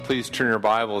please turn your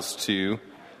Bibles to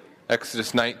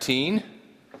Exodus 19.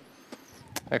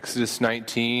 Exodus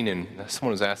 19, and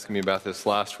someone was asking me about this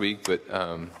last week, but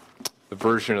the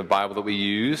version of the Bible that we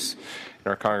use in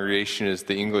our congregation is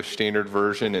the English Standard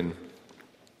Version, and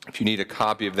if you need a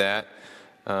copy of that,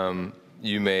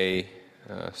 you may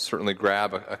certainly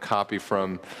grab a copy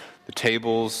from the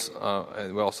tables.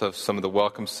 And we also have some of the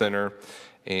Welcome Center,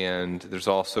 and there's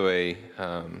also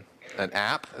an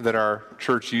app that our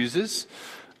church uses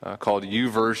called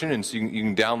YouVersion, and so you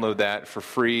can download that for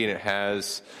free, and it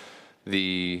has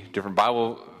the different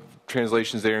Bible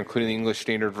translations there, including the English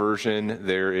Standard Version.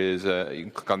 There is you can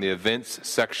click on the events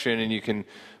section, and you can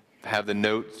have the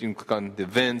notes. You can click on the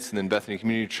events, and then Bethany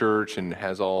Community Church, and it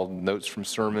has all notes from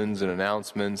sermons and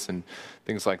announcements and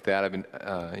things like that. I've been,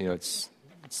 it's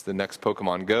the next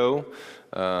Pokemon Go,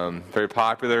 very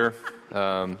popular.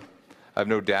 I have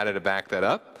no data to back that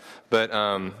up, but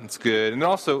it's good. And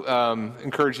also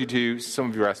encourage you to, some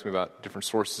of you are asking me about different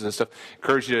sources and stuff,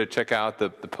 encourage you to check out the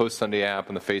Post Sunday app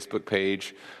on the Facebook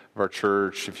page of our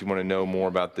church if you want to know more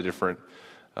about the different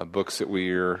books that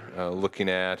we're looking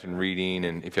at and reading.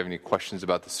 And if you have any questions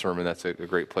about the sermon, that's a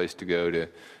great place to go to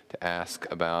ask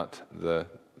about the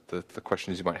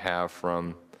questions you might have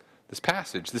from this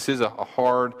passage. This is a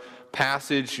hard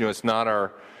passage. It's not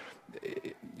our...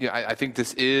 I think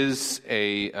this is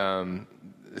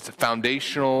it's a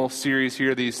foundational series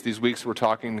here. These weeks we're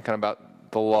talking kind of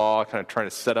about the law, kind of trying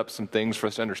to set up some things for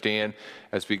us to understand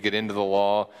as we get into the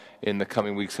law in the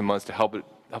coming weeks and months to help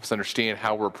us understand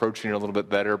how we're approaching it a little bit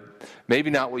better. Maybe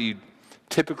not what you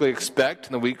typically expect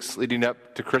in the weeks leading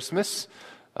up to Christmas.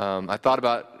 I thought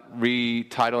about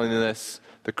retitling this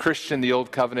The Christian, the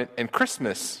Old Covenant, and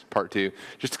Christmas, Part 2.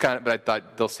 But I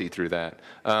thought they'll see through that.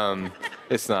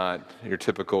 It's not your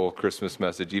typical Christmas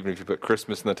message, even if you put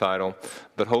Christmas in the title.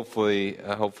 But hopefully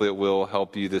it will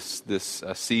help you this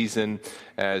season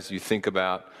as you think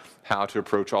about how to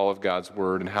approach all of God's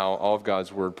Word and how all of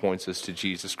God's Word points us to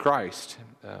Jesus Christ.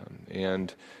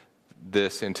 And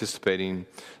this anticipating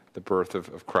the birth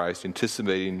of Christ,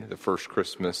 anticipating the first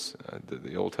Christmas.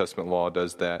 The Old Testament law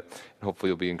does that. And hopefully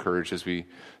you'll be encouraged as we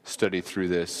study through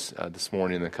this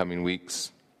morning in the coming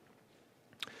weeks.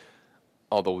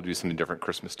 Although we'll do something different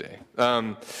Christmas Day.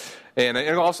 And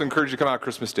I also encourage you to come out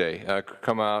Christmas Day.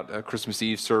 Come out Christmas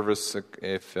Eve service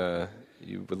if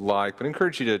you would like. But I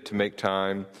encourage you to make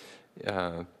time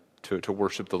to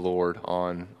worship the Lord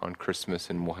on Christmas.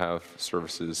 And we'll have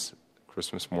services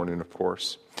Christmas morning, of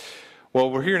course. Well,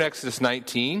 we're here in Exodus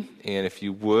 19, and if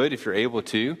you're able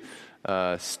to,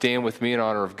 stand with me in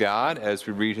honor of God as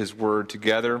we read His Word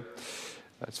together.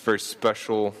 It's a very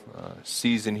special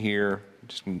season here.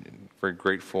 Just very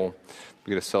grateful we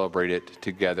get to celebrate it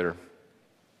together.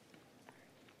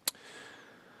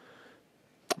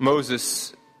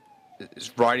 Moses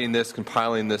is writing this,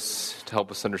 compiling this to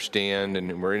help us understand,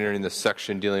 and we're entering this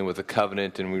section dealing with the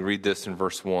covenant, and we read this in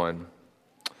verse 1.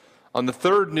 On the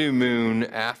third new moon,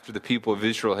 after the people of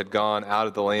Israel had gone out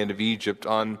of the land of Egypt,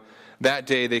 on that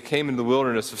day they came into the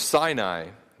wilderness of Sinai.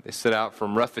 They set out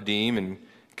from Rephidim and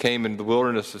came into the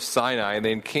wilderness of Sinai, and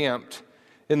they encamped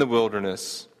in the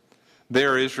wilderness.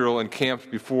 There Israel encamped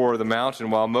before the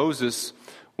mountain while Moses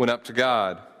went up to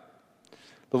God.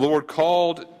 The Lord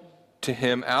called to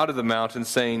him out of the mountain,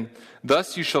 saying,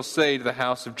 "Thus you shall say to the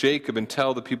house of Jacob and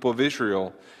tell the people of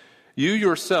Israel, you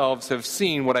yourselves have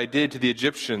seen what I did to the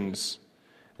Egyptians,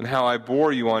 and how I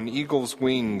bore you on eagle's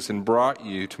wings and brought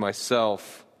you to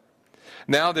myself.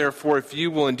 Now, therefore, if you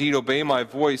will indeed obey my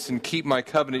voice and keep my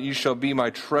covenant, you shall be my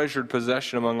treasured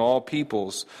possession among all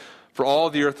peoples. For all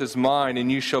the earth is mine,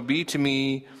 and you shall be to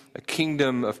me a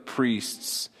kingdom of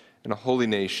priests and a holy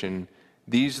nation.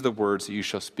 These are the words that you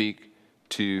shall speak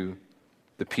to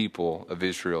the people of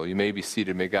Israel." You may be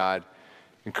seated. May God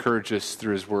encourage us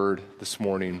through His Word this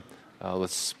morning.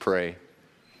 Let's pray.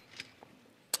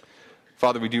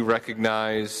 Father, we do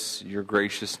recognize your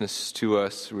graciousness to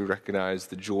us. We recognize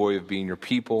the joy of being your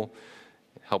people.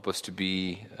 Help us to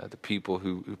be the people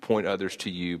who point others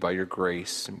to you by your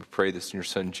grace. And we pray this in your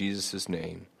Son, Jesus'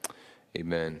 name.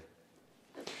 Amen.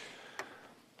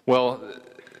 Well,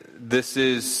 this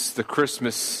is the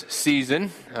Christmas season,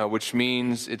 which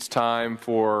means it's time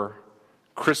for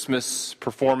Christmas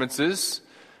performances,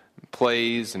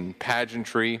 plays, and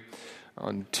pageantry.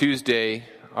 On Tuesday,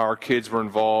 our kids were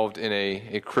involved in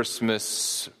a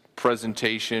Christmas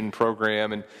presentation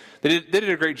program, and they did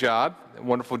a great job, a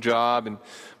wonderful job. And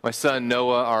my son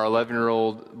Noah, our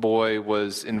 11-year-old boy,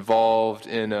 was involved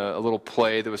in a little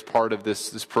play that was part of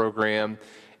this program,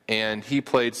 and he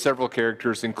played several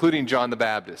characters, including John the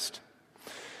Baptist.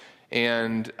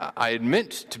 And I had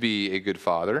meant to be a good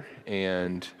father,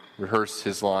 and rehearse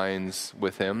his lines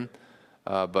with him,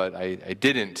 but I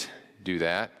didn't do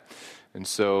that. And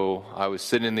so I was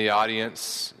sitting in the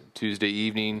audience Tuesday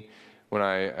evening when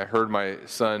I heard my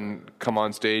son come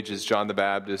on stage as John the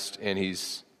Baptist, and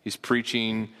he's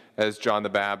preaching as John the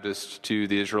Baptist to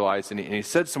the Israelites, and he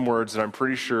said some words that I'm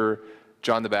pretty sure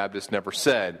John the Baptist never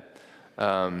said.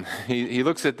 He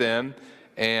looks at them,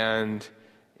 and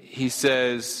he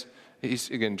says,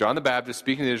 again, John the Baptist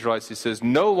speaking to the Israelites, he says,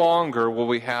 "No longer will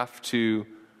we have to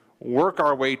work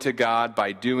our way to God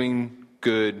by doing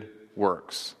good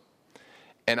works."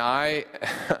 And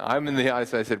I'm in the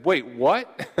audience, I said, "Wait,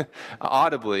 what?"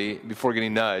 audibly, before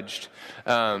getting nudged.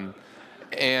 Wait,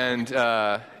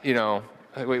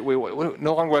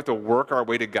 no longer we have to work our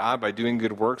way to God by doing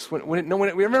good works. We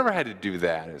never had to do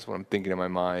that, is what I'm thinking in my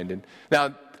mind. And now,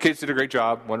 the kids did a great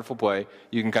job, wonderful play.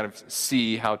 You can kind of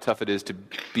see how tough it is to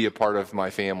be a part of my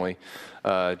family,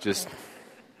 just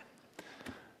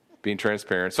being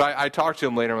transparent. So I talked to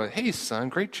him later. I'm like, "Hey, son,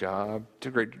 great job. Did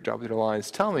a great job with your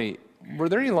lines. Tell me, were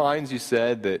there any lines you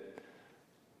said that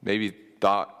maybe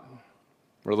thought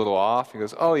were a little off?" He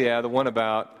goes, "Oh, yeah, the one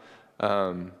about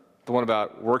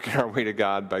working our way to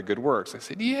God by good works." I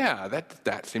said, "Yeah,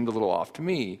 that seemed a little off to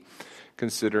me,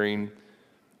 considering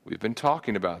we've been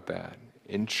talking about that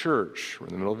in church. We're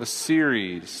in the middle of a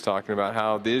series talking about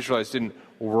how the Israelites didn't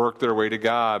work their way to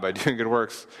God by doing good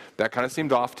works. That kind of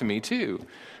seemed off to me too."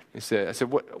 I said,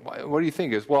 what do you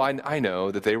think? He goes, "Well, I know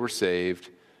that they were saved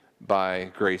by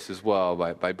grace as well,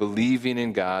 by believing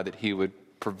in God that he would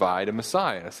provide a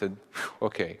Messiah." And I said,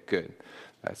 "Okay, good.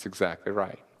 That's exactly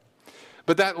right."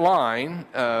 But that line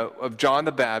of John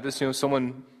the Baptist,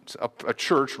 a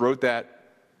church wrote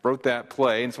that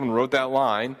play, and someone wrote that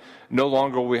line, "No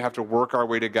longer will we have to work our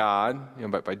way to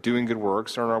God, by doing good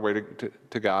works, earn our way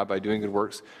to God by doing good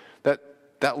works."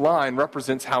 That line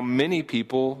represents how many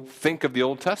people think of the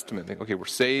Old Testament. They think, okay, we're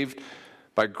saved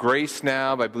by grace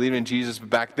now, by believing in Jesus, but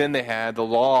back then they had the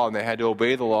law, and they had to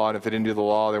obey the law, and if they didn't do the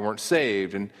law, they weren't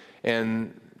saved.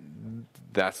 And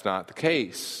that's not the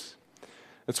case.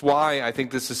 That's why I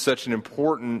think this is such an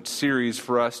important series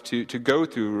for us to go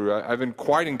through. I've been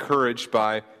quite encouraged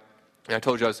by, and I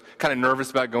told you I was kind of nervous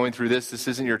about going through this. This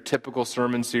isn't your typical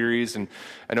sermon series, and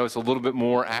I know it's a little bit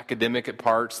more academic at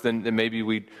parts than maybe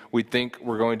we'd think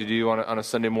we're going to do on a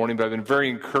Sunday morning, but I've been very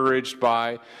encouraged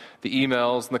by the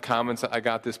emails and the comments I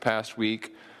got this past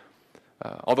week.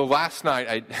 Although last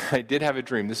night I did have a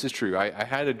dream. This is true. I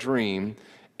had a dream,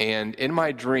 and in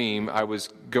my dream I was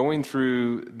going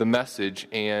through the message,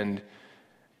 and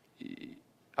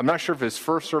I'm not sure if it's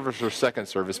first service or second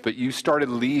service, but you started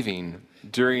leaving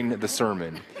during the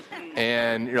sermon.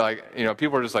 And you're like,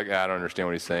 people are just like, "I don't understand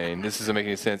what he's saying. This doesn't make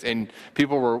any sense." And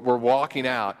people were walking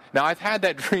out. Now, I've had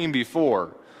that dream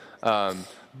before.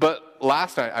 But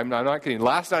last night, I'm not kidding,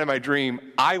 last night in my dream,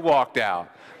 I walked out.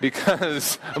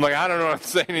 Because I'm like, I don't know what I'm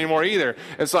saying anymore either.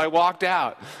 And so I walked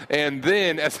out. And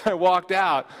then as I walked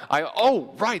out,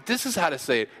 right, this is how to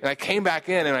say it. And I came back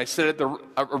in and I said it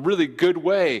a really good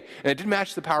way. And it didn't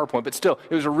match the PowerPoint, but still,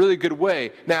 it was a really good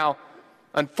way. Now,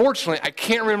 unfortunately, I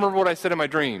can't remember what I said in my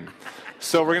dream.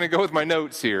 So we're going to go with my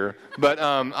notes here. But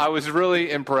I was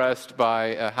really impressed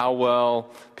by how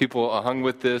well people hung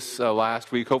with this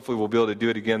last week. Hopefully we'll be able to do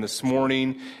it again this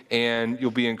morning, and you'll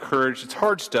be encouraged. It's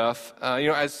hard stuff.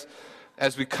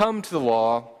 As we come to the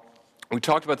law, we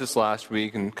talked about this last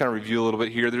week and kind of review a little bit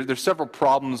here. There's several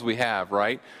problems we have,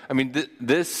 right? I mean,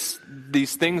 these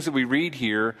things that we read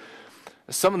here,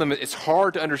 some of them, it's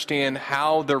hard to understand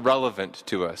how they're relevant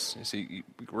to us. You see,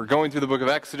 we're going through the book of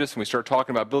Exodus, and we start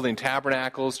talking about building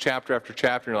tabernacles, chapter after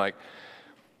chapter, and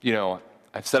you're like,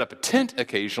 I've set up a tent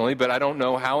occasionally, but I don't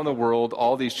know how in the world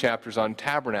all these chapters on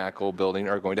tabernacle building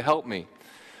are going to help me.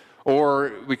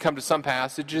 Or we come to some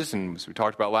passages, and as we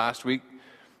talked about last week,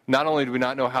 not only do we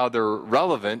not know how they're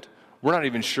relevant, we're not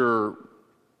even sure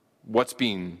what's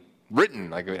being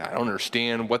written. I don't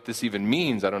understand what this even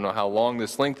means. I don't know how long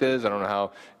this length is. I don't know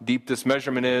how deep this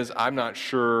measurement is. I'm not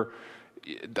sure.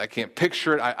 I can't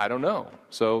picture it. I don't know.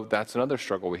 So that's another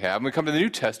struggle we have. When we come to the New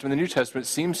Testament, the New Testament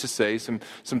seems to say some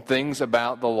things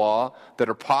about the law that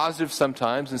are positive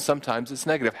sometimes, and sometimes it's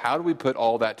negative. How do we put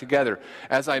all that together?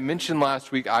 As I mentioned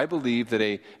last week, I believe that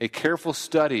a careful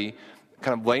study,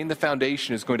 kind of laying the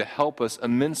foundation, is going to help us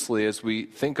immensely as we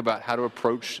think about how to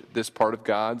approach this part of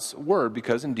God's Word,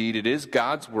 because indeed it is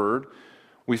God's Word.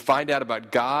 We find out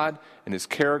about God and His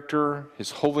character,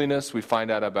 His holiness. We find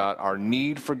out about our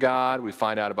need for God. We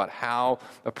find out about how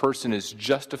a person is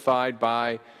justified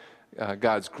by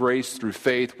God's grace through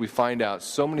faith. We find out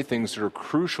so many things that are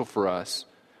crucial for us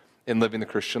in living the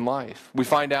Christian life. We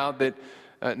find out that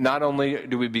not only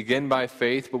do we begin by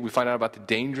faith, but we find out about the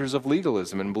dangers of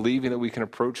legalism and believing that we can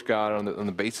approach God on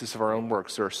the basis of our own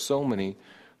works. There are so many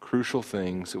crucial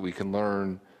things that we can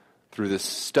learn through this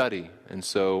study. And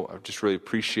so I just really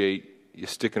appreciate you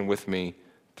sticking with me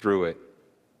through it.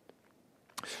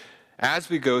 As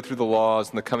we go through the laws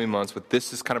in the coming months, but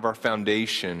this is kind of our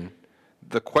foundation,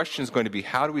 the question is going to be,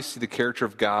 how do we see the character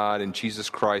of God and Jesus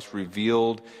Christ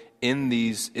revealed in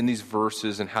these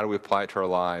verses, and how do we apply it to our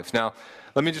lives? Now,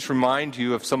 let me just remind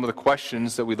you of some of the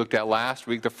questions that we looked at last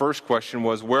week. The first question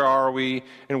was, where are we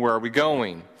and where are we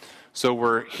going? So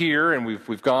we're here, and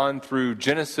we've gone through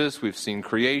Genesis, we've seen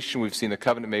creation, we've seen the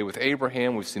covenant made with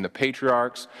Abraham, we've seen the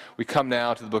patriarchs. We come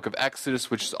now to the book of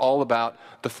Exodus, which is all about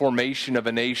the formation of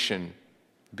a nation,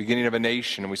 the beginning of a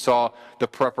nation. And we saw the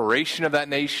preparation of that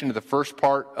nation, the first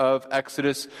part of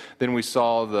Exodus. Then we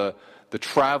saw the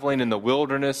traveling in the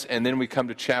wilderness, and then we come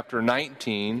to chapter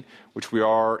 19, which we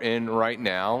are in right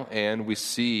now, and we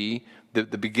see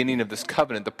the beginning of this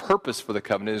covenant. The purpose for the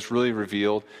covenant is really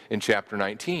revealed in chapter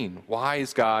 19. Why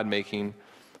is God making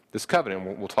this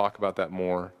covenant? We'll talk about that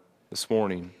more this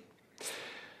morning.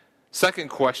 Second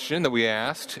question that we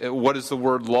asked, what does the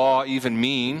word law even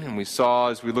mean? And we saw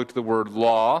as we looked at the word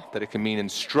law that it can mean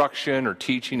instruction or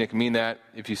teaching. It can mean that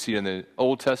if you see it in the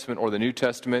Old Testament or the New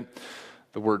Testament.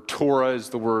 The word Torah is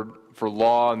the word for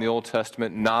law in the Old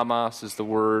Testament. Namas is the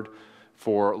word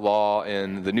for law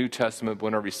in the New Testament. But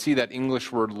whenever you see that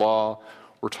English word law,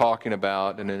 we're talking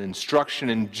about an instruction.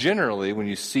 And generally, when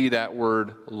you see that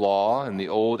word law in the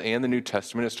Old and the New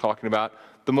Testament, it's talking about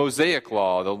the Mosaic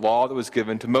law, the law that was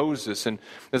given to Moses. And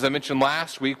as I mentioned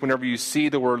last week, whenever you see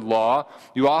the word law,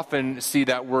 you often see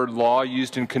that word law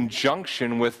used in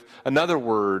conjunction with another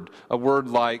word, a word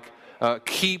like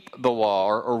keep the law,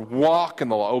 or walk in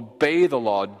the law, obey the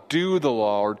law, do the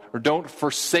law, or don't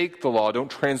forsake the law,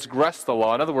 don't transgress the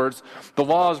law. In other words, the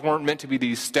laws weren't meant to be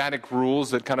these static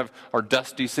rules that kind of are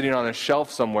dusty sitting on a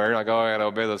shelf somewhere, like, oh, I got to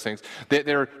obey those things.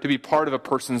 They're to be part of a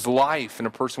person's life, and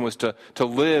a person was to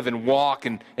live and walk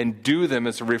and do them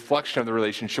as a reflection of the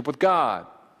relationship with God.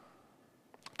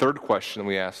 Third question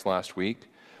we asked last week,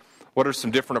 what are some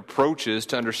different approaches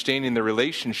to understanding the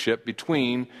relationship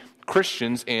between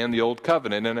Christians and the Old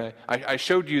Covenant? And I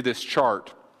showed you this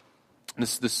chart,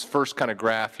 this first kind of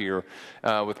graph here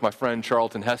with my friend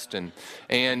Charlton Heston.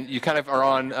 And you kind of are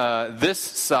on this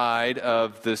side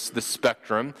of this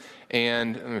spectrum.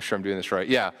 And I'm sure I'm doing this right.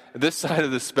 Yeah, this side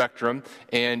of the spectrum.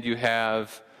 And you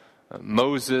have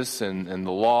Moses and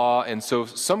the law. And so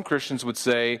some Christians would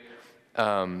say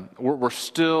we're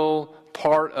still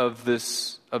part of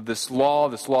this law.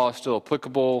 This law is still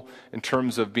applicable in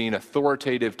terms of being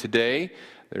authoritative today.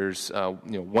 There's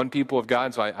one people of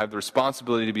God, so I have the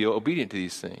responsibility to be obedient to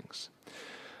these things.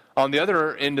 On the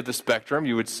other end of the spectrum,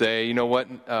 you would say, you know what,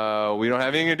 we don't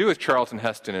have anything to do with Charlton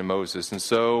Heston and Moses, and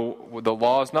so the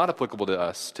law is not applicable to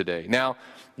us today. Now,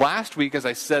 last week, as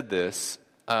I said this,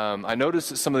 I noticed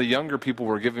that some of the younger people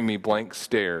were giving me blank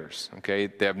stares. Okay,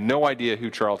 they have no idea who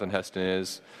Charlton Heston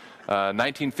is.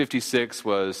 1956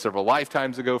 was several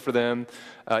lifetimes ago for them,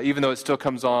 even though it still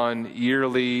comes on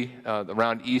yearly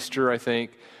around Easter, I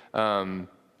think. They're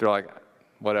like,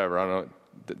 whatever, I don't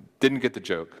know, didn't get the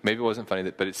joke. Maybe it wasn't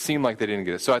funny, but it seemed like they didn't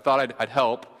get it. So I thought I'd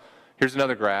help. Here's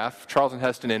another graph, Charlton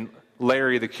Heston and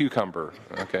Larry the Cucumber.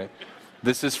 Okay,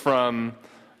 this is from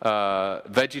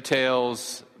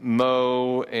VeggieTales,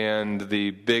 Mo, and the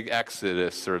Big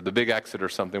Exodus, or the Big Exit or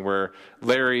something, where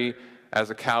Larry, as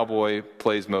a cowboy,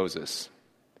 plays Moses.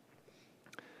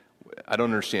 I don't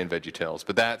understand VeggieTales,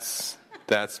 but that's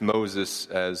Moses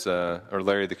as, or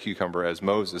Larry the Cucumber as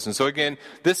Moses. And so again,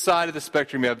 this side of the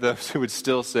spectrum, you have those who would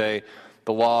still say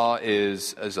the law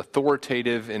is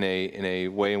authoritative in a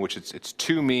way in which it's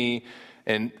to me.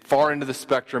 And far into the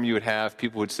spectrum, you would have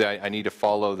people who would say, I need to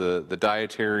follow the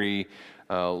dietary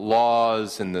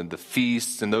laws and the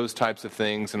feasts and those types of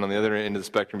things. And on the other end of the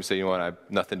spectrum, you say, you know what, I have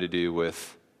nothing to do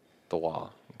with the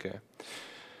law. Okay.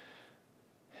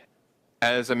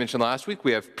 As I mentioned last week,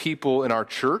 we have people in our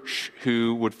church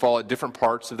who would fall at different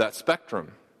parts of that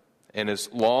spectrum. And as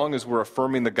long as we're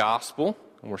affirming the gospel,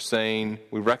 and we're saying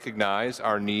we recognize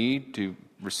our need to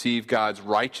receive God's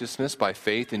righteousness by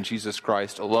faith in Jesus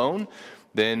Christ alone,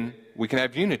 then we can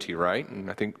have unity, right?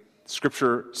 And I think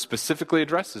Scripture specifically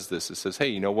addresses this. It says, hey,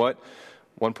 you know what?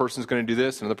 One person's going to do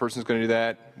this, another person's going to do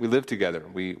that. We live together.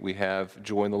 We have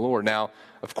joy in the Lord. Now,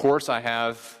 of course, I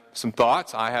have some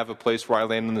thoughts. I have a place where I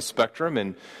land on the spectrum,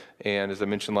 and as I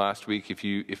mentioned last week, if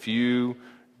you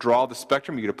draw the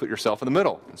spectrum, you got to put yourself in the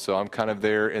middle. And so I'm kind of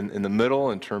there in the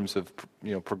middle in terms of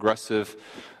progressive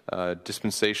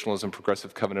dispensationalism,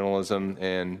 progressive covenantalism,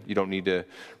 and you don't need to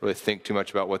really think too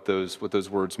much about what those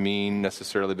words mean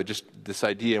necessarily, but just this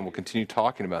idea, and we'll continue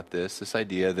talking about this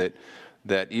idea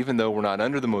that even though we're not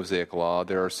under the Mosaic Law,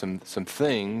 there are some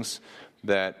things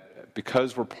that,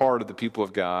 because we're part of the people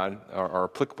of God, are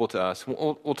applicable to us.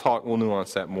 We'll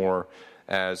nuance that more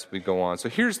as we go on. So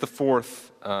here's the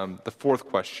fourth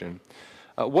question.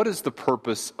 What is the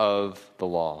purpose of the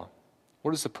law?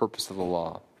 What is the purpose of the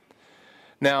law?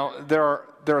 Now, there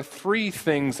are three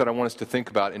things that I want us to think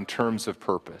about in terms of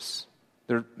purpose.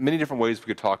 There are many different ways we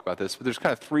could talk about this, but there's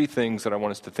kind of three things that I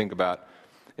want us to think about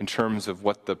in terms of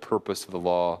what the purpose of the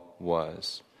law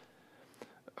was.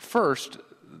 First,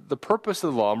 the purpose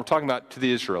of the law, and we're talking about to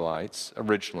the Israelites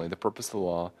originally, the purpose of the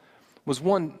law was,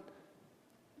 one,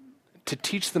 to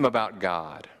teach them about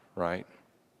God, right?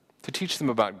 To teach them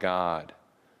about God,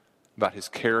 about His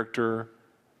character,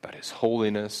 about His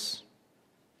holiness.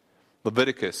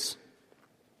 Leviticus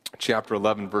chapter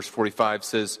 11, verse 45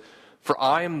 says, "For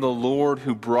I am the Lord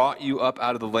who brought you up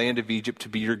out of the land of Egypt to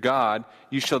be your God.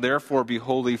 You shall therefore be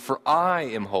holy, for I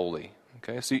am holy."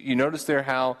 Okay, so you notice there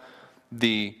how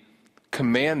the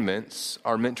commandments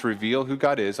are meant to reveal who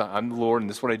God is. I'm the Lord, and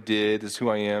this is what I did, this is who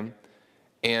I am.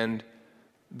 And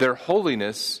their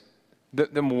holiness,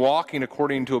 them walking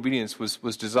according to obedience,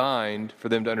 was designed for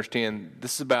them to understand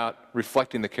this is about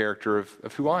reflecting the character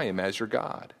of who I am as your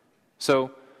God.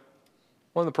 So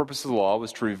one of the purposes of the law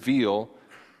was to reveal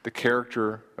the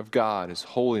character of God, His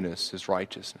holiness, His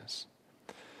righteousness.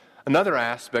 Another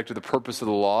aspect of the purpose of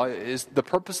the law is the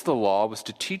purpose of the law was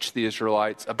to teach the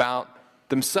Israelites about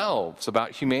themselves,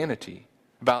 about humanity,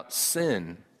 about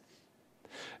sin.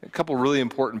 A couple really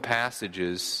important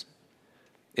passages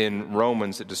in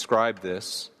Romans that describe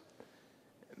this.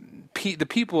 The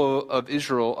people of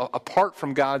Israel, apart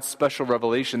from God's special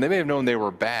revelation, they may have known they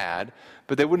were bad,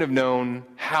 but they wouldn't have known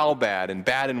how bad and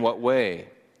bad in what way.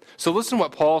 So listen to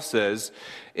what Paul says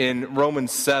in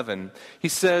Romans 7. He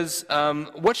says,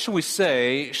 what shall we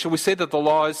say? Shall we say that the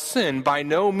law is sin? By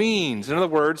no means. In other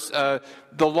words, the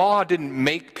law didn't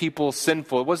make people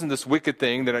sinful. It wasn't this wicked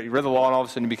thing that you read the law and all of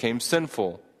a sudden you became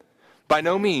sinful. By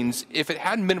no means. If it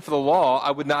hadn't been for the law,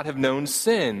 I would not have known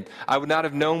sin. I would not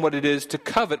have known what it is to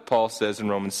covet, Paul says in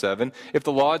Romans 7, if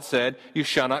the law had said, you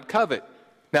shall not covet.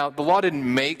 Now, the law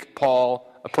didn't make Paul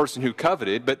a person who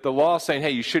coveted, but the law saying,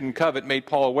 hey, you shouldn't covet, made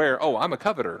Paul aware, oh, I'm a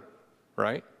coveter,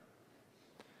 right?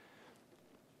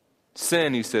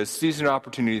 Sin, he says, seizing an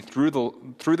opportunity through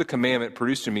the commandment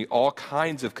produced in me all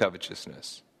kinds of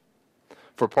covetousness.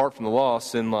 For apart from the law,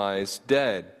 sin lies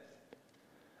dead.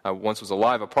 I once was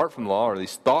alive apart from the law, or at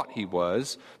least thought he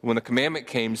was. When the commandment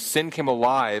came, sin came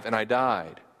alive, and I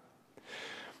died.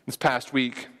 This past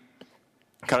week,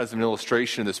 kind of as an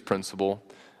illustration of this principle,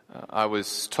 I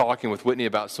was talking with Whitney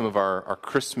about some of our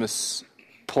Christmas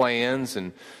plans,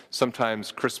 and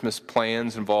sometimes Christmas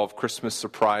plans involve Christmas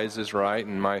surprises, right?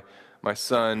 And my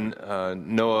son,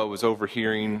 Noah, was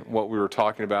overhearing what we were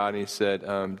talking about, and he said,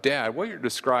 Dad, what you're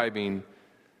describing,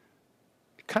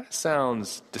 it kind of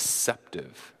sounds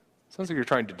deceptive. It sounds like you're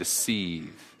trying to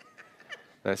deceive.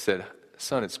 And I said,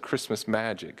 son, it's Christmas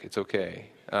magic. It's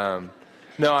okay.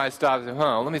 No, I stopped and said,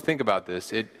 let me think about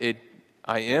this.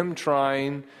 I am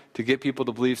trying to get people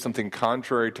to believe something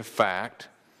contrary to fact.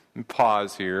 And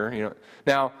pause here.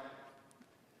 Now,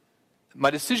 my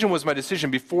decision was my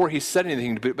decision before he said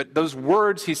anything, but those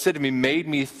words he said to me made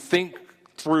me think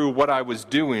through what I was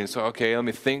doing. So, okay, let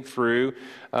me think through.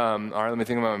 All right, let me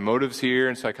think about my motives here.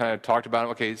 And so I kind of talked about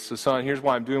it. Okay, so son, here's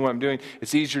why I'm doing what I'm doing.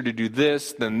 It's easier to do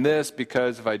this than this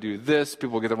because if I do this, people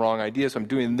will get the wrong idea. So I'm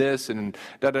doing this, and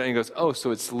da-da. And he goes, oh,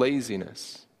 so it's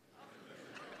laziness.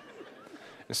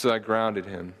 And so I grounded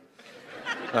him.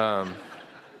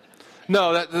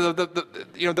 No,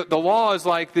 the law is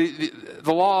like the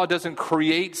law doesn't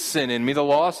create sin in me. The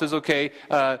law says, okay,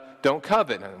 don't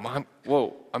covet.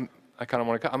 I kind of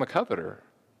want to. I'm a coveter.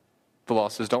 The law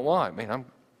says, don't lie. Man, I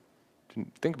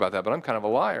didn't think about that, but I'm kind of a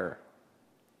liar.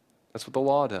 That's what the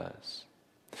law does.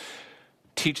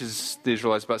 Teaches the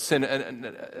Israelites about sin. And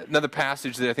another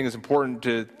passage that I think is important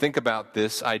to think about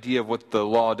this idea of what the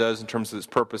law does in terms of its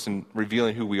purpose in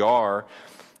revealing who we are.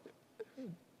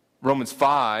 Romans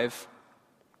 5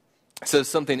 says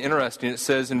something interesting. It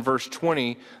says in verse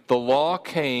 20, the law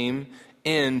came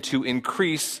in to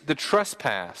increase the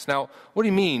trespass. Now, what do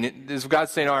you mean? Is God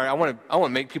saying, all right, I want to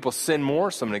make people sin more,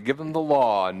 so I'm going to give them the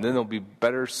law, and then they'll be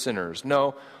better sinners?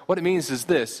 No, what it means is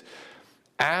this.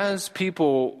 As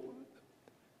people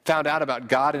found out about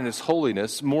God and His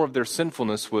holiness, more of their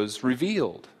sinfulness was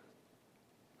revealed.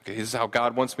 Okay, this is how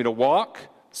God wants me to walk.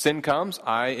 Sin comes.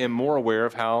 I am more aware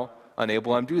of how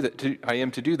unable I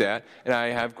am to do that, and I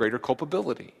have greater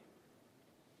culpability.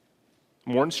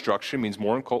 More instruction means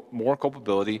more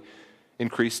culpability,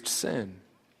 increased sin.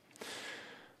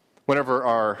 Whenever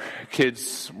our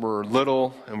kids were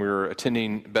little and we were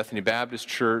attending Bethany Baptist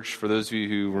Church, for those of you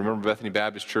who remember Bethany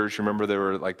Baptist Church, remember there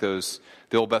were like the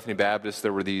old Bethany Baptist,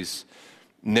 there were these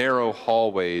narrow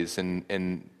hallways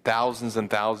and thousands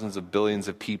of billions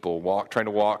of people trying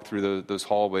to walk through those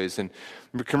hallways. And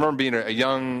I can remember being a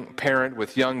young parent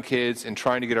with young kids and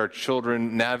trying to get our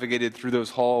children navigated through those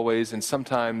hallways, and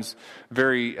sometimes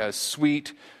very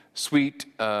sweet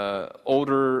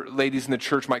older ladies in the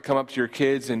church might come up to your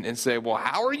kids and say, well,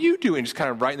 how are you doing? Just kind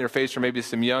of right in their face, or maybe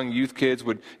some young youth kids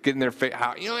would get in their face, hey,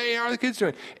 how are the kids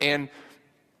doing? And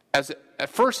at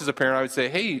first as a parent, I would say,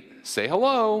 hey, say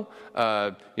hello,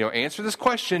 answer this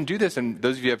question, do this. And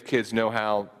those of you who have kids know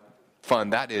how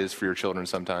fun that is for your children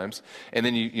sometimes. And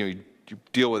then you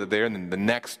deal with it there, and then the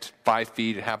next 5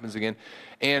 feet it happens again.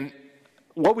 And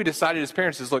what we decided as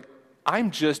parents is, look,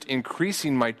 I'm just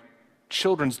increasing my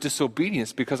children's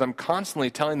disobedience because I'm constantly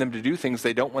telling them to do things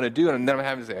they don't want to do, and then I'm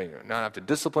having to say, now I have to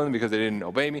discipline them because they didn't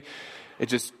obey me.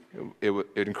 It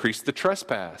increased the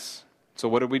trespass. So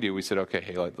what did we do? We said, okay,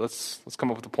 hey, let's come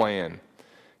up with a plan.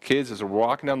 Kids, as we're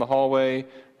walking down the hallway,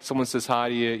 someone says hi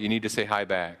to you, you need to say hi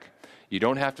back. You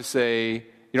don't have to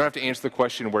answer the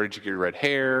question, where did you get your red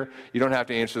hair? You don't have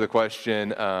to answer the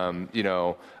question, how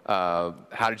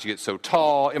did you get so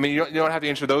tall? I mean, you don't have to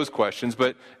answer those questions,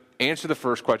 but answer the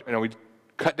first question. We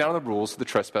cut down on the rules so the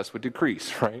trespass would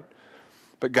decrease, right?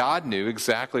 But God knew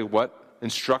exactly what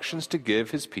instructions to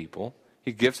give his people.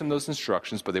 He gives them those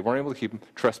instructions, but they weren't able to keep them.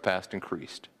 Trespass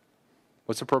increased.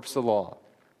 What's the purpose of the law?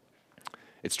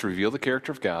 It's to reveal the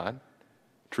character of God,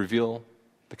 to reveal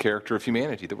the character of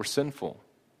humanity, that we're sinful.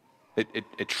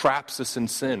 It traps us in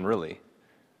sin, really,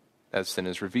 as sin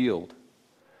is revealed.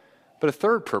 But a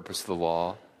third purpose of the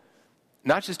law,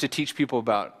 not just to teach people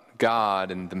about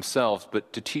God and themselves,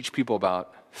 but to teach people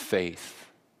about faith.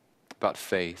 About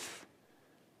faith.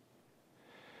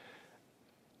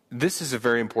 This is a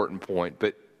very important point,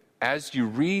 but as you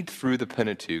read through the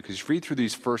Pentateuch, as you read through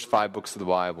these first 5 books of the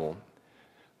Bible,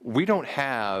 we don't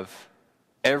have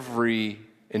every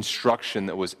instruction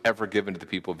that was ever given to the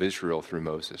people of Israel through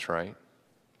Moses, right?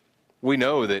 We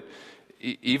know that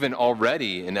even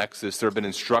already in Exodus, there have been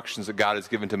instructions that God has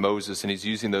given to Moses, and he's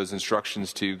using those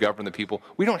instructions to govern the people.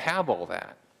 We don't have all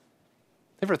that.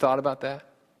 Ever thought about that?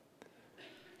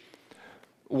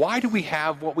 Why do we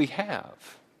have what we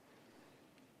have?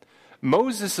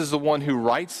 Moses is the one who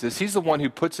writes this. He's the one who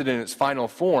puts it in its final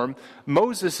form.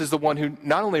 Moses is the one who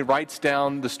not only writes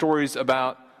down the stories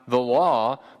about the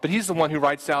law, but he's the one who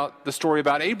writes out the story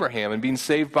about Abraham and being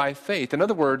saved by faith. In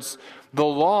other words, the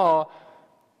law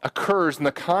occurs in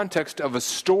the context of a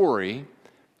story,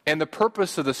 and the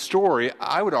purpose of the story,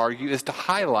 I would argue, is to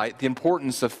highlight the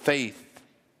importance of faith.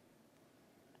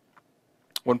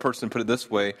 One person put it this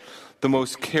way: the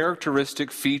most characteristic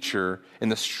feature in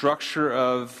the structure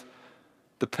of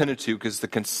the Pentateuch is the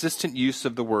consistent use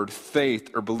of the word faith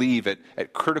or believe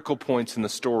at critical points in the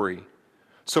story.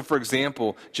 So, for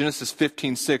example, Genesis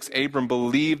 15:6, Abram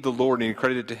believed the Lord and he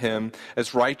credited to him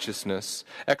as righteousness.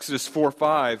 Exodus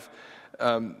 4:5,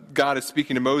 God is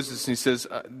speaking to Moses and he says,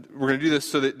 we're going to do this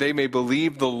so that they may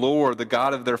believe the Lord, the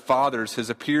God of their fathers,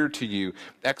 has appeared to you.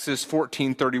 Exodus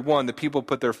 14:31, the people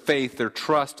put their faith, their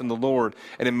trust in the Lord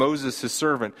and in Moses, his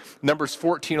servant. Numbers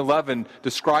 14:11,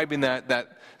 describing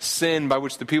that sin by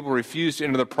which the people refused to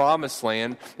enter the promised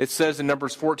land. It says in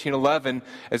Numbers 14:11,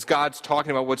 as God's talking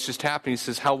about what's just happened, he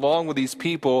says, how long will these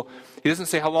people, he doesn't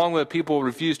say how long will the people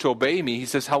refuse to obey me, he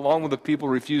says how long will the people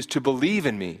refuse to believe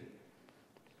in me?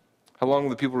 How long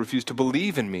will the people refuse to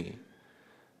believe in me?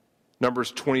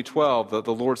 Numbers 20:12,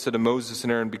 the Lord said to Moses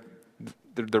and Aaron,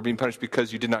 they're being punished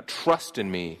because you did not trust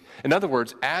in me. In other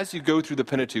words, as you go through the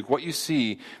Pentateuch, what you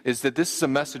see is that this is a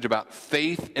message about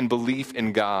faith and belief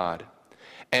in God.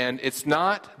 And it's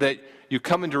not that you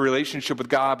come into a relationship with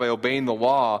God by obeying the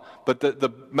law, but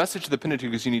the message of the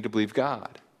Pentateuch is you need to believe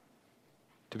God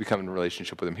to become in a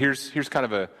relationship with him. Here's kind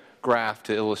of a graph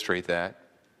to illustrate that.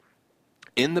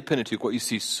 In the Pentateuch, what you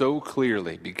see so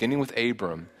clearly, beginning with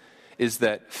Abram, is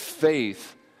that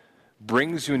faith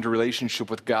brings you into relationship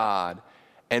with God,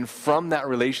 and from that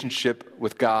relationship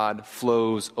with God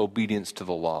flows obedience to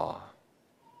the law.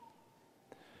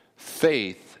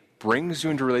 Faith brings you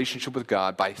into relationship with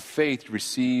God. By faith, you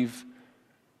receive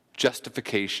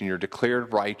justification. You're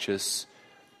declared righteous.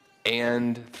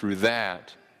 And through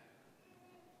that,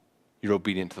 you're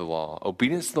obedient to the law.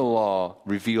 Obedience to the law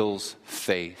reveals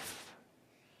faith.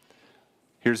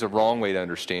 Here's a wrong way to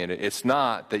understand it. It's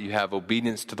not that you have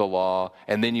obedience to the law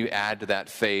and then you add to that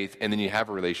faith and then you have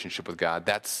a relationship with God.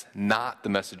 That's not the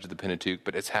message of the Pentateuch,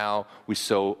 but it's how we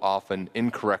so often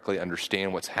incorrectly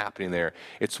understand what's happening there.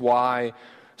 It's why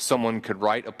someone could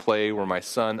write a play where my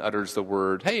son utters the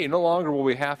word, hey, no longer will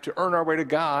we have to earn our way to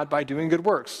God by doing good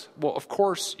works. Well, of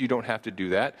course you don't have to do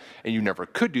that, and you never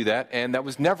could do that, and that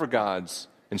was never God's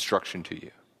instruction to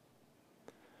you.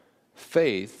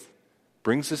 Faith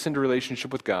brings us into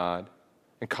relationship with God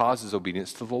and causes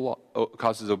obedience to the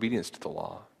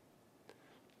law.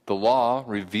 The law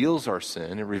reveals our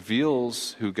sin, it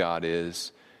reveals who God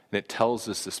is, and it tells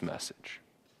us this message.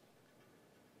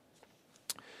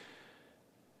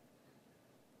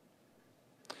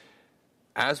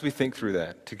 As we think through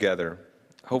that together,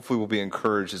 hopefully we'll be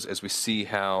encouraged as we see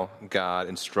how God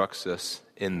instructs us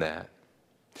in that.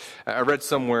 I read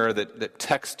somewhere that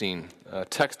texting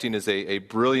is a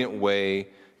brilliant way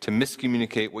to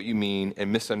miscommunicate what you mean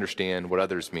and misunderstand what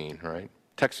others mean, right?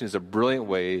 Texting is a brilliant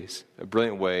way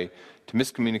to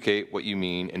miscommunicate what you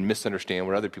mean and misunderstand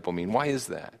what other people mean. Why is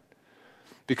that?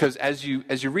 Because as you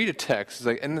read a text, it's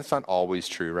like, and it's not always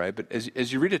true, right? But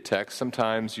as you read a text,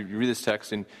 sometimes you read this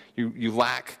text and you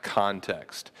lack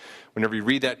context. Whenever you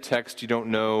read that text, you don't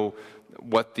know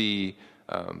what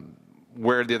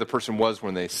where the other person was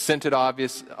when they sent it.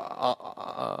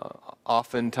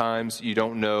 Oftentimes, you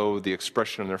don't know the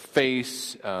expression on their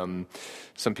face. Some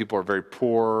people are very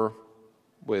poor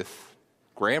with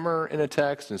grammar in a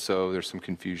text, and so there's some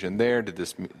confusion there. Do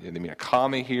they mean a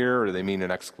comma here, or do they mean an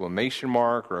exclamation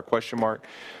mark or a question mark?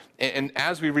 And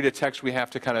as we read a text, we have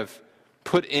to kind of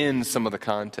put in some of the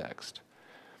context.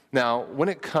 Now, when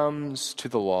it comes to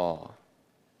the law,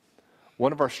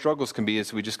 one of our struggles can be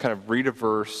is we just kind of read a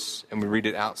verse and we read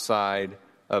it outside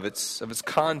of its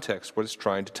context, what it's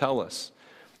trying to tell us.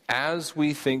 As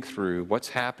we think through what's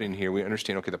happening here, we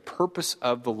understand, okay, the purpose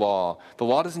of the law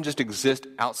doesn't just exist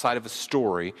outside of a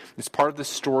story. It's part of the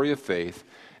story of faith.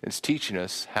 It's teaching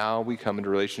us how we come into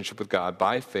relationship with God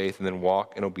by faith and then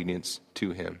walk in obedience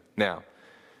to Him. Now,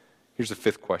 here's the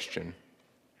fifth question.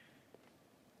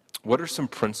 What are some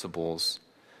principles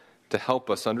to help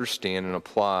us understand and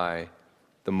apply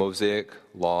the Mosaic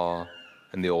law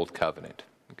and the Old Covenant?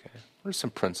 Okay. What are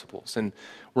some principles? And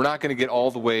we're not going to get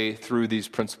all the way through these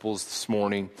principles this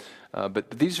morning, but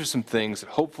these are some things that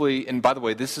hopefully, and by the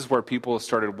way, this is where people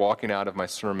started walking out of my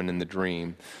sermon in the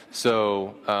dream.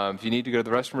 So if you need to go to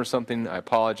the restroom or something, I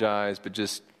apologize, but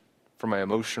just for my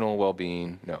emotional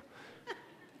well-being, no.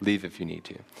 Leave if you need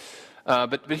to.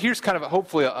 But here's kind of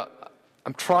hopefully,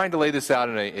 I'm trying to lay this out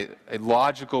in a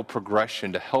logical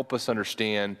progression to help us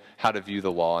understand how to view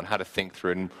the law and how to think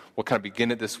through it. And we'll kind of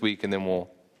begin it this week, and then we'll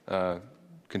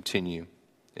continue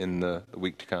in the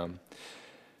week to come.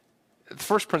 The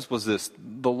first principle is this: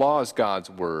 the law is God's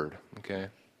word. Okay.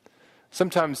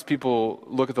 Sometimes people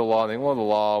look at the law and think, well, the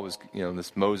law was,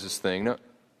 this Moses thing. No,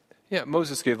 yeah,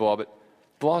 Moses gave the law, but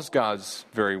the law is God's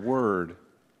very word.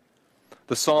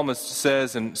 The psalmist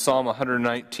says in Psalm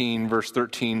 119, verse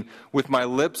 13, "With my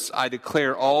lips I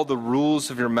declare all the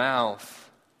rules of your mouth."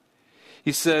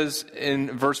 He says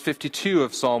in verse 52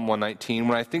 of Psalm 119,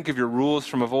 "When I think of your rules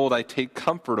from of old, I take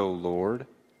comfort, O Lord.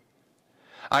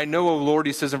 I know, O Lord,"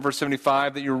 he says in verse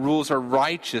 75, "that your rules are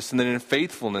righteous, and that in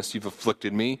faithfulness you've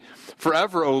afflicted me.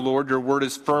 Forever, O Lord, your word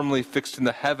is firmly fixed in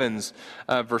the heavens,"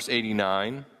 verse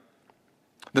 89.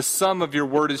 "The sum of your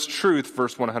word is truth,"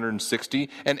 verse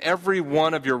 160, "and every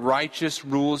one of your righteous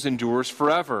rules endures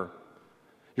forever.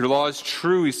 Your law is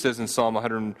true," he says in Psalm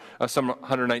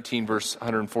 119, verse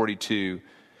 142.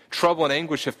 "Trouble and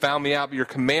anguish have found me out, but your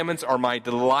commandments are my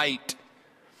delight.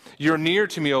 You're near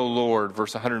to me, O Lord,"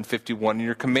 verse 151, "and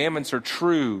your commandments are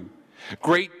true.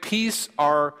 Great peace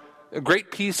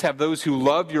have those who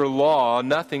love your law.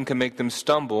 Nothing can make them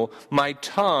stumble. My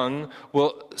tongue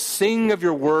will sing of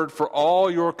your word, for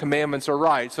all your commandments are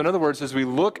right." So in other words, as we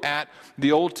look at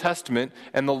the Old Testament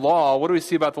and the law, what do we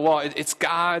see about the law? It's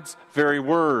God's very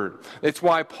word. It's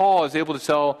why Paul is able to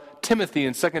tell Timothy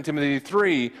in 2 Timothy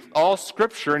 3, all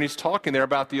Scripture, and he's talking there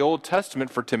about the Old Testament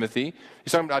for Timothy.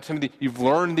 He's talking about Timothy, you've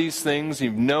learned these things,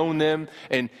 you've known them,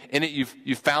 and in it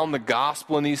you've found the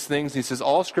gospel in these things. He says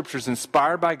all Scripture is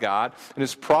inspired by God and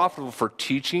is profitable for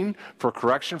teaching, for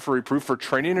correction, for reproof, for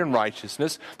training in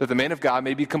righteousness, that the man of God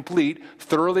may be complete,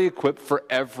 thoroughly equipped for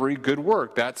every good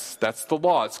work. That's the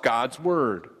law. It's God's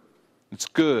word. It's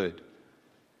good.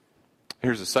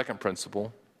 Here's the second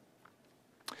principle.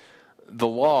 The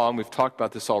law, and we've talked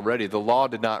about this already, the law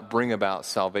did not bring about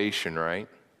salvation, right?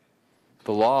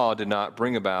 The law did not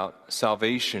bring about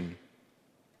salvation.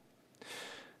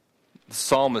 The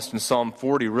psalmist in Psalm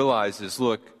 40 realizes,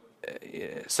 look,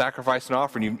 sacrifice and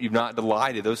offering, you've not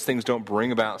delighted. Those things don't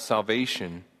bring about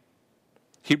salvation.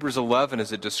 Hebrews 11,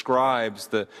 as it describes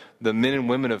the men and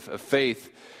women of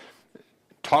faith,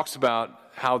 talks about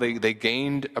how they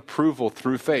gained approval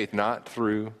through faith, not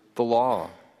through the law.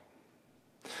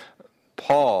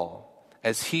 Paul,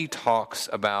 as he talks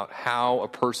about how a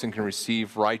person can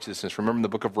receive righteousness, remember in the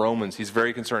book of Romans, he's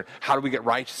very concerned. How do we get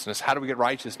righteousness? How do we get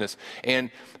righteousness? And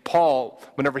Paul,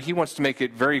 whenever he wants to make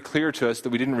it very clear to us that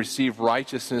we didn't receive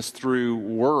righteousness through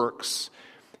works,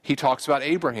 he talks about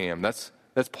Abraham. That's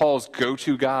Paul's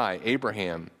go-to guy,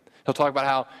 Abraham. He'll talk about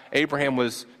how Abraham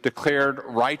was declared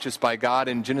righteous by God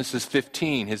in Genesis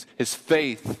 15. His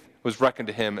faith was reckoned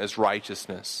to him as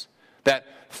righteousness. That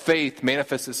faith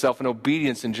manifests itself in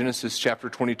obedience in Genesis chapter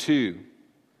 22.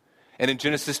 And in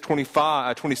Genesis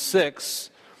 26,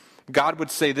 God would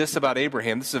say this about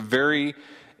Abraham. This is a very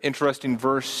interesting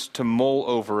verse to mull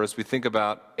over as we think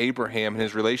about Abraham and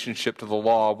his relationship to the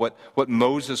law, what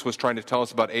Moses was trying to tell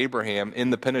us about Abraham in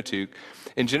the Pentateuch.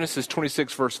 In Genesis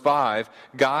 26, verse 5,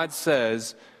 God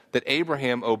says that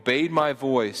Abraham obeyed my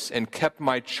voice and kept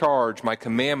my charge, my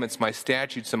commandments, my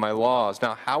statutes, and my laws.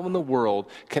 Now, how in the world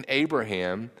can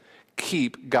Abraham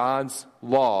keep God's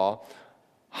law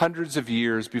hundreds of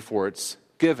years before it's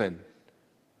given?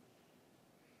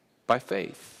 By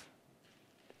faith.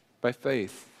 By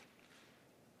faith.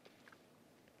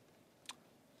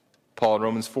 Paul in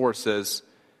Romans 4 says,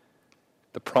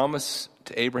 the promise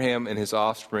to Abraham and his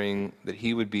offspring that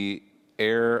he would be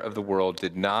heir of the world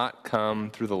did not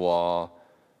come through the law,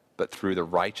 but through the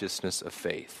righteousness of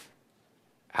faith.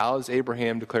 How is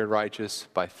Abraham declared righteous?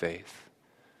 By faith.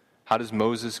 How does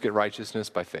Moses get righteousness?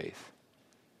 By faith.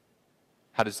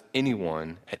 How does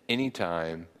anyone at any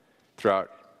time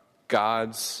throughout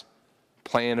God's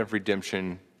plan of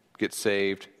redemption get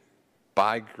saved?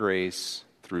 By grace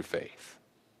through faith.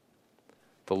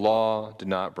 The law did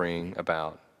not bring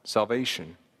about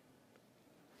salvation,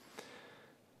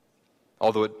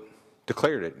 although it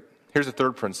declared it. Here's a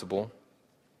third principle.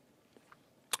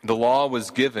 The law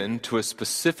was given to a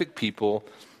specific people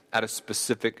at a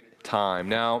specific time.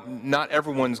 Now, not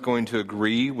everyone's going to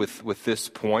agree with this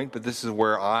point, but this is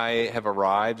where I have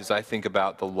arrived as I think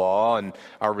about the law and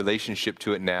our relationship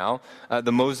to it now.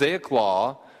 The Mosaic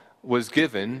Law was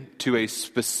given to a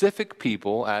specific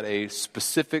people at a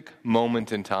specific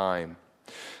moment in time.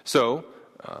 So,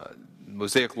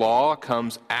 Mosaic Law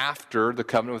comes after the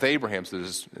covenant with Abraham. So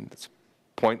this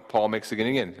point Paul makes again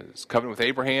and again. This covenant with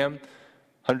Abraham,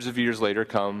 hundreds of years later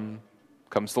comes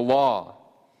the law.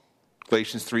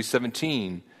 Galatians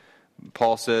 3:17,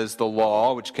 Paul says the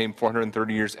law, which came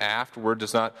 430 years afterward,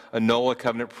 does not annul a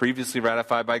covenant previously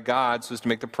ratified by God so as to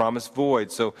make the promise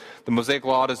void. So the Mosaic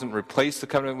Law doesn't replace the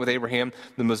covenant with Abraham.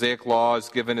 The Mosaic Law is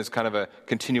given as kind of a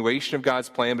continuation of God's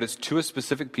plan, but it's to a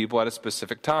specific people at a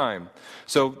specific time.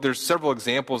 So there's several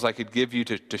examples I could give you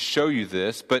to show you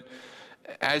this, but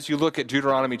as you look at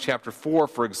Deuteronomy chapter 4,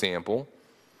 for example,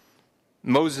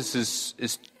 Moses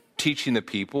is teaching the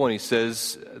people, and he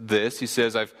says this. He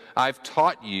says, I've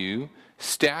taught you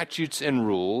statutes and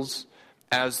rules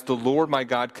as the Lord my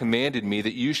God commanded me,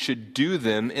 that you should do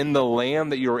them in the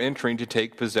land that you are entering to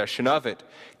take possession of it.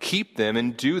 Keep them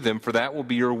and do them, for that will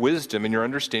be your wisdom and your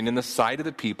understanding in the sight of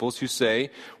the peoples who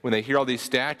say, when they hear all these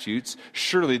statutes,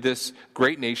 surely this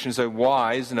great nation is a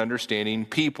wise and understanding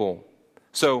people.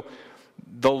 So,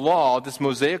 the law, this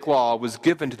Mosaic law, was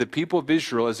given to the people of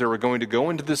Israel as they were going to go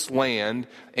into this land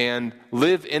and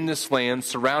live in this land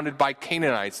surrounded by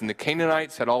Canaanites. And the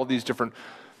Canaanites had all these different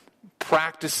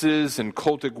practices and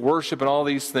cultic worship and all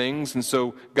these things. And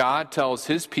so God tells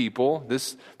his people,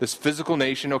 this physical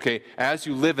nation, okay, as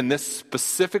you live in this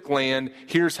specific land,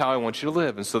 here's how I want you to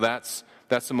live. And so that's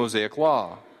the Mosaic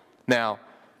law. Now,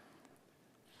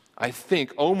 I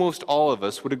think almost all of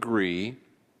us would agree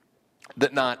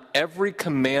that not every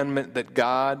commandment that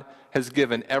God has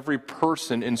given every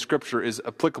person in Scripture is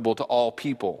applicable to all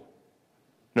people.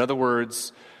 In other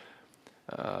words,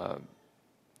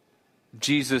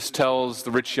 Jesus tells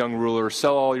the rich young ruler,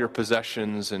 sell all your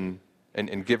possessions and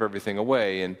give everything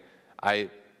away. And I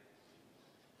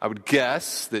would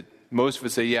guess that most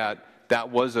would say, yeah, that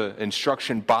was an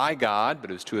instruction by God, but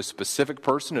it was to a specific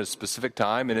person at a specific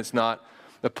time, and it's not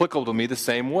applicable to me the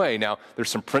same way. Now,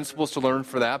 there's some principles to learn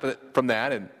from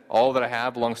that, and all that I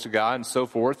have belongs to God and so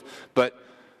forth. But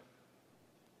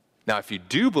now, if you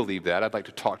do believe that, I'd like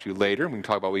to talk to you later. We can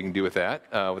talk about what we can do with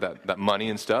that money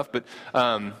and stuff, but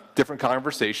different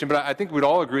conversation. But I think we'd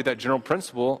all agree with that general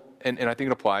principle, and I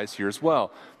think it applies here as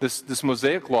well. This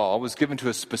Mosaic law was given to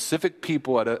a specific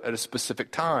people at a specific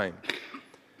time.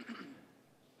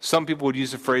 Some people would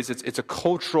use the phrase, it's a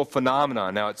cultural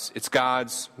phenomenon. Now, it's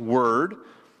God's word,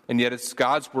 and yet it's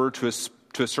God's word to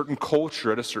a certain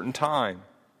culture at a certain time.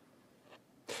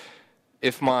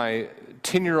 If my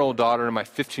 10-year-old daughter and my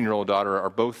 15-year-old daughter are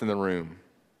both in the room,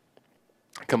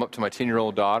 I come up to my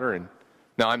 10-year-old daughter, and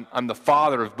now I'm the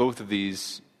father of both of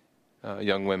these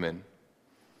young women.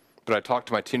 But I talk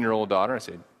to my 10-year-old daughter, I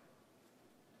say,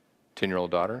 10-year-old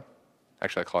daughter,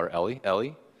 actually I call her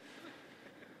Ellie,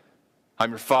 I'm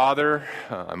your father,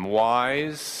 I'm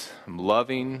wise, I'm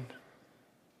loving,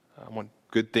 I want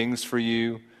good things for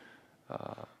you.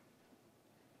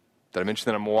 Did I mention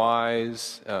that I'm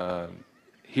wise?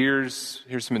 Here's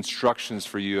some instructions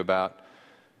for you about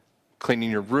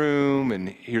cleaning your room, and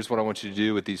here's what I want you to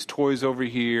do with these toys over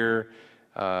here.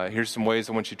 Here's some ways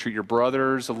I want you to treat your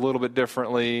brothers a little bit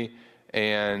differently,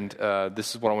 and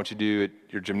this is what I want you to do at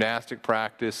your gymnastic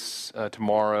practice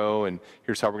tomorrow, and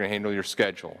here's how we're going to handle your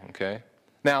schedule, okay?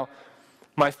 Now,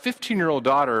 my 15-year-old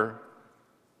daughter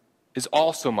is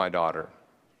also my daughter.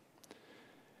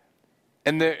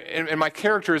 And my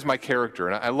character is my character,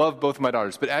 and I love both of my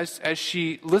daughters. But as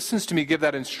she listens to me give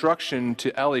that instruction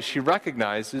to Ellie, she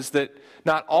recognizes that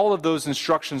not all of those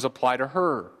instructions apply to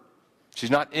her.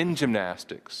 She's not in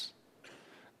gymnastics.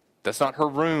 That's not her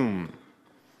room.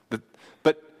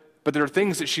 But there are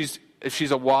things that if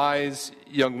she's a wise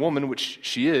young woman, which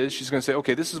she is, she's going to say,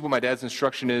 okay, this is what my dad's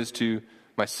instruction is to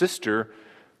my sister.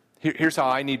 Here's how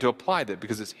I need to apply that,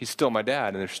 because he's still my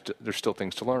dad, and there's still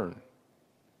things to learn.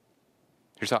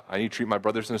 Here's how I need to treat my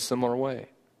brothers in a similar way.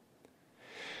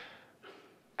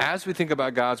 As we think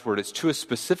about God's word, it's to a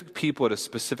specific people at a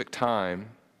specific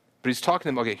time, but he's talking to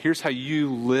them, okay, here's how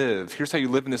you live. Here's how you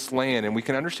live in this land, and we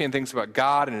can understand things about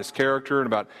God and his character and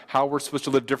about how we're supposed to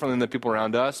live differently than the people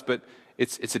around us, but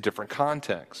it's a different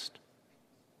context.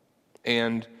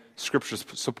 And Scripture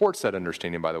supports that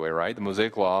understanding, by the way, right? The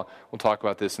Mosaic Law, we'll talk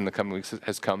about this in the coming weeks,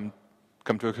 has come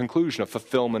to a conclusion of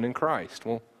fulfillment in Christ.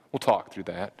 We'll talk through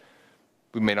that.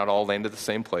 We may not all land at the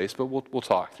same place, but we'll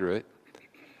talk through it.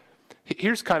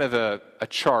 Here's kind of a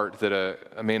chart that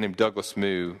a man named Douglas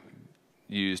Moo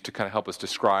used to kind of help us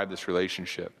describe this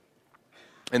relationship.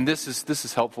 And this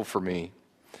is helpful for me.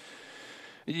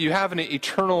 You have an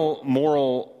eternal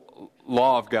moral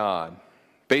law of God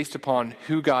based upon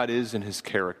who God is and his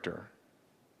character.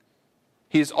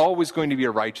 He is always going to be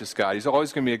a righteous God. He's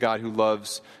always going to be a God who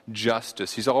loves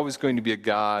justice. He's always going to be a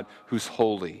God who's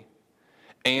holy.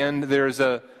 And there's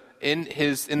in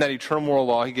that eternal moral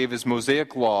law, he gave his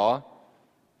Mosaic law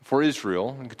for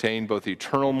Israel, and contained both the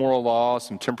eternal moral law,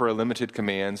 some temporary limited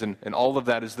commands, and all of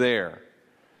that is there.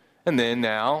 And then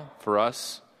now, for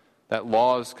us, that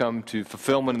law has come to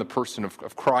fulfillment in the person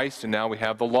of Christ, and now we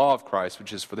have the law of Christ,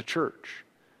 which is for the church.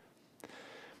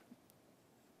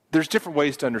 There's different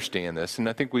ways to understand this, and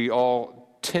I think we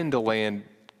all tend to land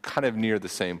kind of near the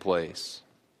same place.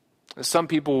 Some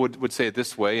people would say it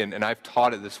this way, and I've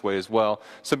taught it this way as well.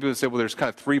 Some people would say, well, there's kind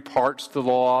of three parts to the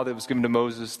law that was given to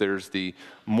Moses. There's the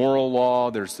moral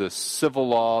law, there's the civil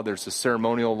law, there's the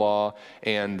ceremonial law,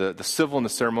 and the civil and the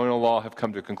ceremonial law have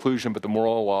come to a conclusion, but the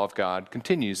moral law of God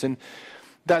continues. And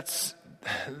that's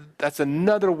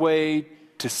another way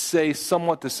to say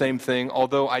somewhat the same thing,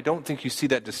 although I don't think you see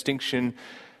that distinction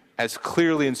as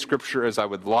clearly in Scripture as I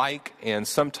would like, and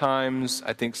sometimes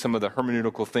I think some of the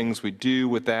hermeneutical things we do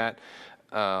with that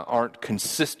aren't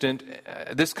consistent.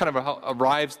 This kind of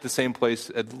arrives at the same place,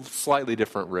 a slightly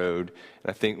different road, and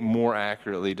I think more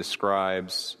accurately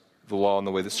describes the law in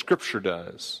the way that Scripture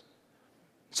does.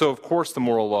 So, of course, the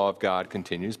moral law of God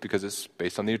continues because it's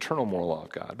based on the eternal moral law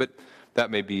of God, but that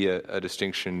may be a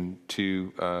distinction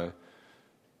to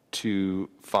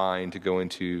go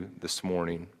into this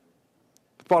morning.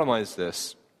 The bottom line is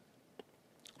this.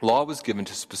 Law was given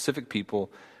to specific people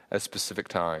at a specific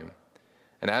time.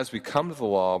 And as we come to the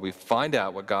law, we find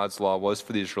out what God's law was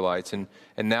for the Israelites, and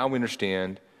now we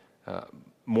understand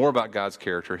more about God's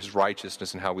character, his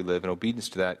righteousness, and how we live in obedience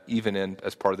to that, even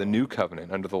as part of the new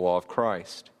covenant under the law of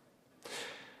Christ.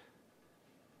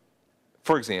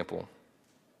 For example,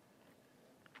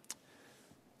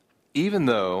 even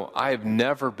though I have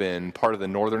never been part of the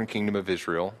northern kingdom of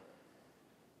Israel,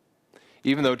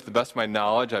 even though, to the best of my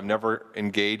knowledge, I've never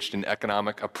engaged in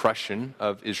economic oppression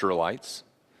of Israelites,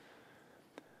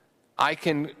 I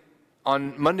can,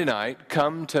 on Monday night,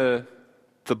 come to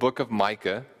the book of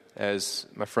Micah, as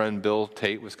my friend Bill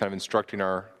Tate was kind of instructing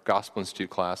our Gospel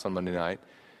Institute class on Monday night.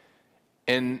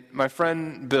 And my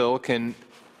friend Bill can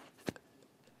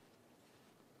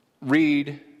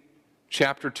read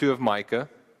chapter 2 of Micah,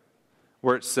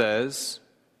 where it says,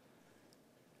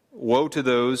 Woe to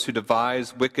those who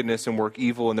devise wickedness and work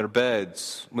evil in their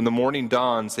beds. When the morning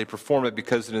dawns, they perform it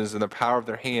because it is in the power of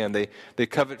their hand. They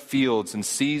covet fields and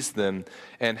seize them,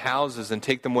 and houses and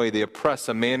take them away. They oppress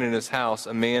a man in his house,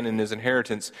 a man in his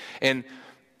inheritance. And,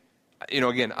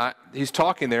 again, he's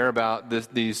talking there about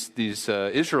these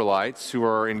Israelites who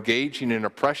are engaging in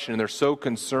oppression, and they're so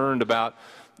concerned about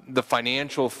the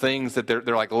financial things that they're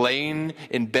like laying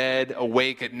in bed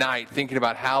awake at night thinking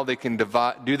about how they can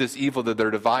do this evil that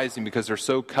they're devising because they're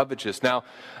so covetous. Now,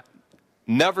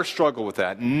 never struggle with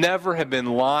that. Never have been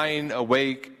lying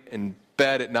awake in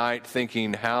bed at night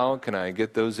thinking, how can I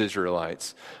get those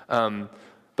Israelites?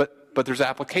 But there's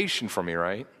application for me,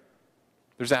 right?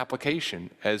 There's application.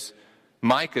 As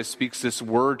Micah speaks this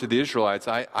word to the Israelites,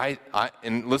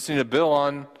 and listening to Bill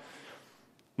on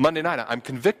Monday night, I'm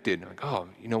convicted. Like, oh,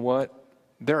 you know what?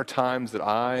 There are times that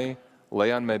I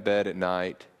lay on my bed at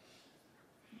night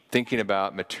thinking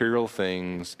about material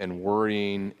things and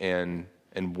worrying and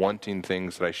wanting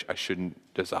things that I shouldn't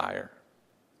desire.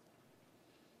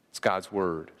 It's God's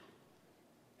word.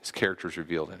 His character is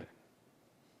revealed in it.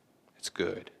 It's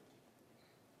good.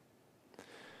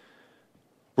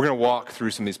 We're going to walk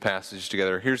through some of these passages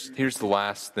together. Here's the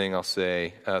last thing I'll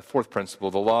say. Fourth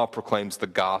principle, the law proclaims the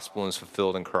gospel and is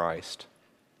fulfilled in Christ.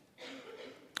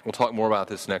 We'll talk more about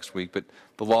this next week, but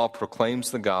the law proclaims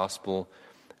the gospel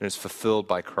and is fulfilled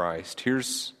by Christ.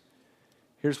 Here's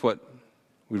what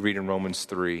we read in Romans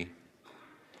 3.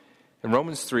 In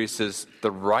Romans 3 it says,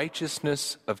 the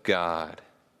righteousness of God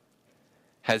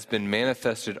has been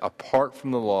manifested apart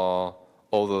from the law,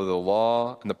 although the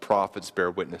law and the prophets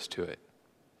bear witness to it.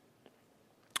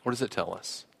 What does it tell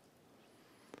us?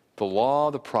 The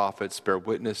law, the prophets bear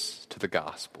witness to the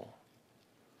gospel.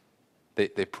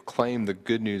 They proclaim the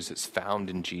good news that's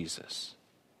found in Jesus,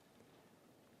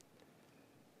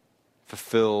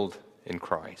 fulfilled in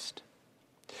Christ.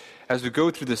 As we go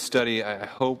through this study, I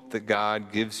hope that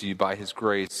God gives you, by His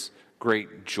grace,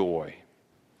 great joy.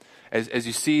 As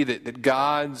you see that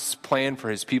God's plan for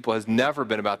His people has never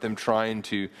been about them trying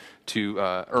to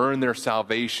earn their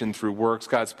salvation through works.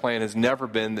 God's plan has never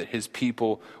been that His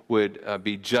people would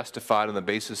be justified on the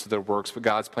basis of their works, but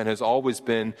God's plan has always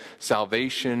been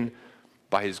salvation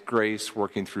by His grace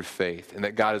working through faith, and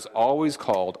that God has always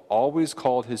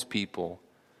called His people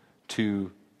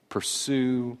to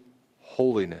pursue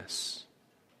holiness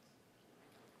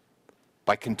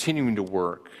by continuing to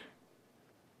work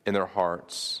in their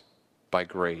hearts by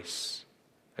grace,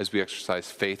 as we exercise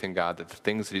faith in God that the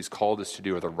things that He's called us to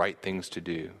do are the right things to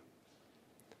do.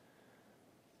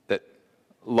 That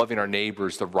loving our neighbor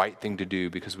is the right thing to do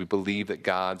because we believe that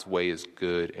God's way is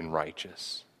good and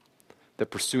righteous. That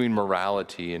pursuing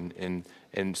morality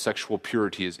and sexual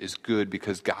purity is good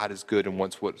because God is good and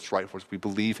wants what's right for us. We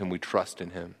believe Him, we trust in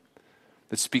Him.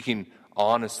 That speaking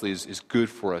honestly is good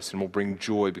for us and will bring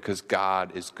joy because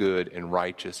God is good and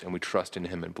righteous and we trust in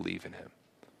Him and believe in Him.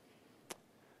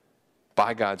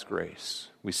 By God's grace,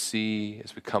 we see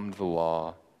as we come to the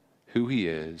law who He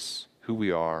is, who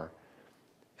we are,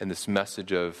 and this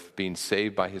message of being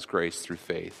saved by His grace through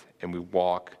faith, and we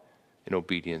walk in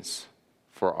obedience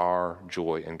for our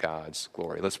joy and God's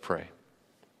glory. Let's pray.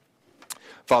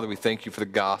 Father, we thank You for the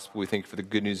gospel. We thank You for the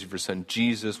good news of Your Son,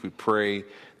 Jesus. We pray that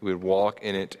we would walk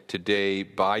in it today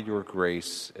by Your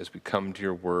grace as we come to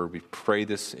Your word. We pray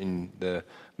this in the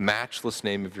matchless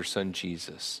name of Your Son,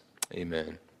 Jesus.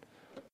 Amen.